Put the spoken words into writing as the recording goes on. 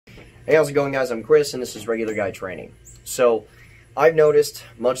Hey, how's it going, guys? I'm Chris, and this is Regular Guy Training. So, I've noticed,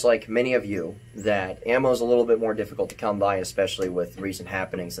 much like many of you, that ammo is a little bit more difficult to come by, especially with recent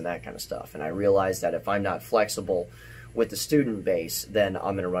happenings and that kind of stuff. And I realized that if I'm not flexible with the student base, then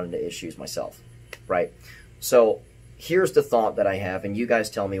I'm going to run into issues myself, right? So, here's the thought that I have, and you guys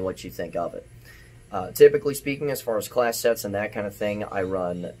tell me what you think of it. Typically speaking, as far as class sets and that kind of thing, I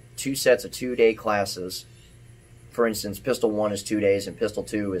run 2 sets of 2-day classes. For instance, Pistol 1 is 2 days and Pistol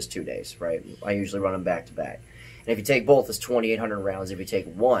 2 is 2 days, right? I usually run them back to back. And if you take both, it's 2,800 rounds. If you take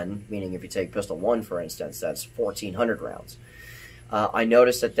one, meaning if you take Pistol 1, for instance, that's 1,400 rounds. I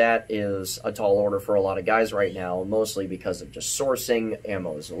noticed that that is a tall order for a lot of guys right now, mostly because of just sourcing.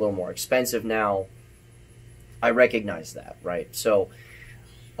 Ammo is a little more expensive now. I recognize that, right? So,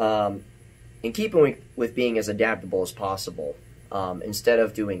 in keeping with being as adaptable as possible, instead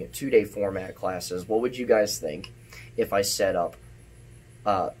of doing a 2-day format classes, what would you guys think if I set up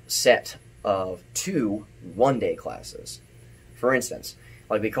a set of 2 1-day classes? For instance,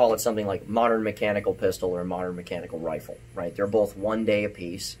 like we call it something like Modern Mechanical Pistol or Modern Mechanical Rifle, right? They're both 1 day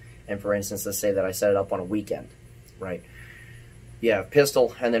apiece. And for instance, let's say that I set it up on a weekend, right? You have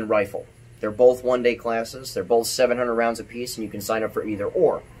Pistol and then Rifle. They're both 1-day classes. They're both 700 rounds apiece, and you can sign up for either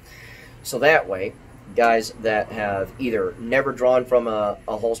or. So that way, guys that have either never drawn from a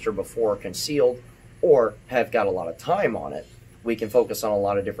holster before concealed or have got a lot of time on it, we can focus on a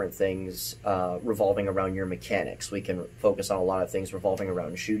lot of different things revolving around your mechanics. We can focus on a lot of things revolving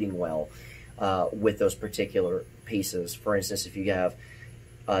around shooting well with those particular pieces. For instance, if you have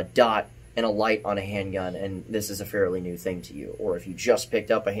a dot and a light on a handgun, and this is a fairly new thing to you, or if you just picked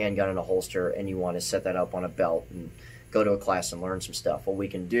up a handgun in a holster and you want to set that up on a belt and go to a class and learn some stuff, what we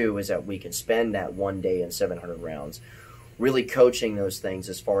can do is that we can spend that 1 day and 700 rounds really coaching those things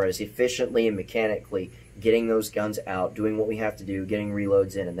as far as efficiently and mechanically getting those guns out, doing what we have to do, getting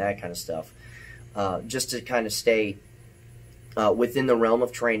reloads in and that kind of stuff. Just to kind of stay within the realm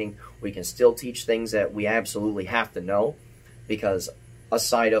of training. We can still teach things that we absolutely have to know, because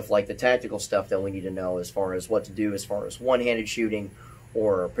aside of like the tactical stuff that we need to know as far as what to do as far as one-handed shooting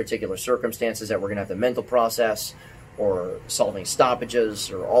or particular circumstances that we're going to have to mental process, or solving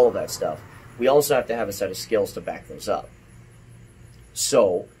stoppages, or all of that stuff, we also have to have a set of skills to back those up.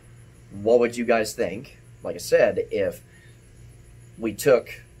 So, what would you guys think, like I said, if we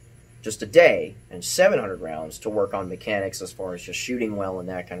took just a day and 700 rounds to work on mechanics as far as just shooting well and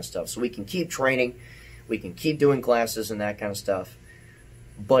that kind of stuff, so we can keep training, we can keep doing classes and that kind of stuff,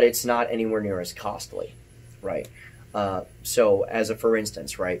 but it's not anywhere near as costly, right? So, as a for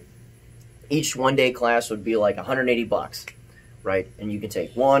instance, right, each 1-day class would be like 180 bucks, right? And you can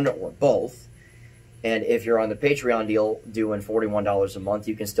take one or both. And if you're on the Patreon deal doing $41 a month,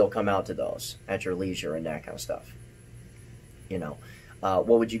 you can still come out to those at your leisure and that kind of stuff. You know,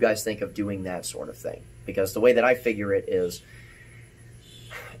 what would you guys think of doing that sort of thing? Because the way that I figure it is,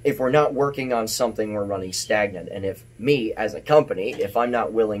 if we're not working on something, we're running stagnant. And if me, as a company, if I'm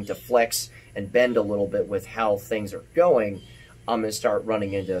not willing to flex and bend a little bit with how things are going, I'm going to start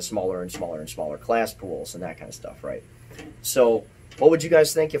running into smaller and smaller and smaller class pools and that kind of stuff, right? So what would you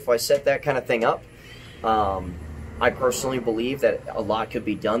guys think if I set that kind of thing up? I personally believe that a lot could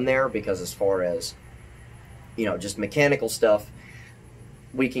be done there, because as far as, you know, just mechanical stuff,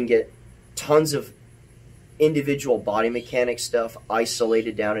 we can get tons of individual body mechanic stuff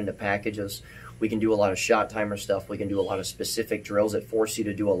isolated down into packages. We can do a lot of shot timer stuff. We can do a lot of specific drills that force you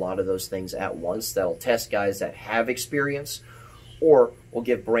to do a lot of those things at once. That'll test guys that have experience, or we'll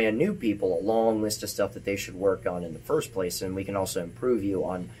give brand new people a long list of stuff that they should work on in the first place, and we can also improve you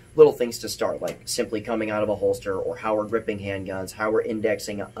on little things to start, like simply coming out of a holster, or how we're gripping handguns, how we're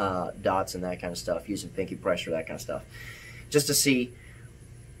indexing dots and that kind of stuff, using pinky pressure, that kind of stuff, just to see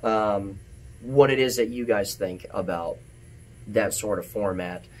what it is that you guys think about that sort of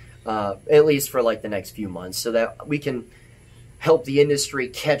format, at least for like the next few months, so that we can help the industry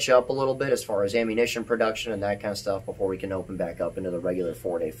catch up a little bit as far as ammunition production and that kind of stuff before we can open back up into the regular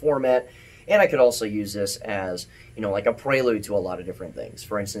 4-day format. And I could also use this as, you know, like a prelude to a lot of different things.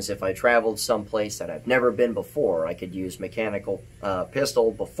 For instance, if I traveled someplace that I've never been before, I could use mechanical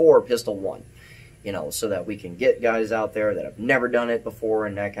pistol before Pistol 1, you know, so that we can get guys out there that have never done it before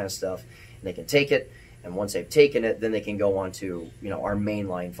and that kind of stuff, and they can take it. And once they've taken it, then they can go on to, you know, our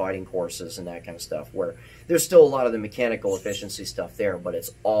mainline fighting courses and that kind of stuff, where there's still a lot of the mechanical efficiency stuff there, but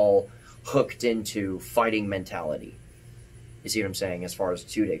it's all hooked into fighting mentality. You see what I'm saying, as far as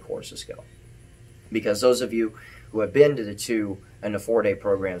 2-day courses go. Because those of you who have been to the 2 and the 4-day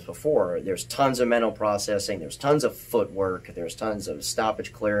programs before, there's tons of mental processing, there's tons of footwork, there's tons of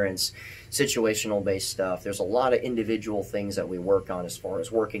stoppage clearance, situational based stuff. There's a lot of individual things that we work on as far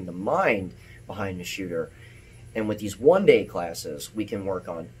as working the mind behind the shooter. And with these 1-day classes, we can work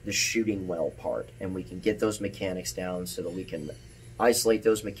on the shooting well part, and we can get those mechanics down so that we can isolate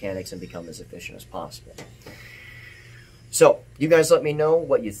those mechanics and become as efficient as possible. So, you guys let me know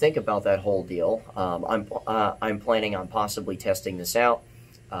what you think about that whole deal. I'm planning on possibly testing this out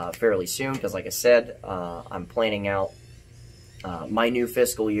fairly soon, because like I said, I'm planning out my new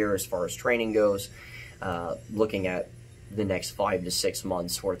fiscal year as far as training goes, looking at the next 5 to 6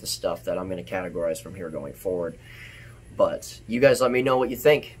 months worth of stuff that I'm going to categorize from here going forward. But you guys let me know what you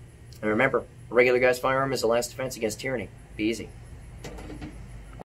think. And remember, a regular guy's firearm is the last defense against tyranny. Be easy.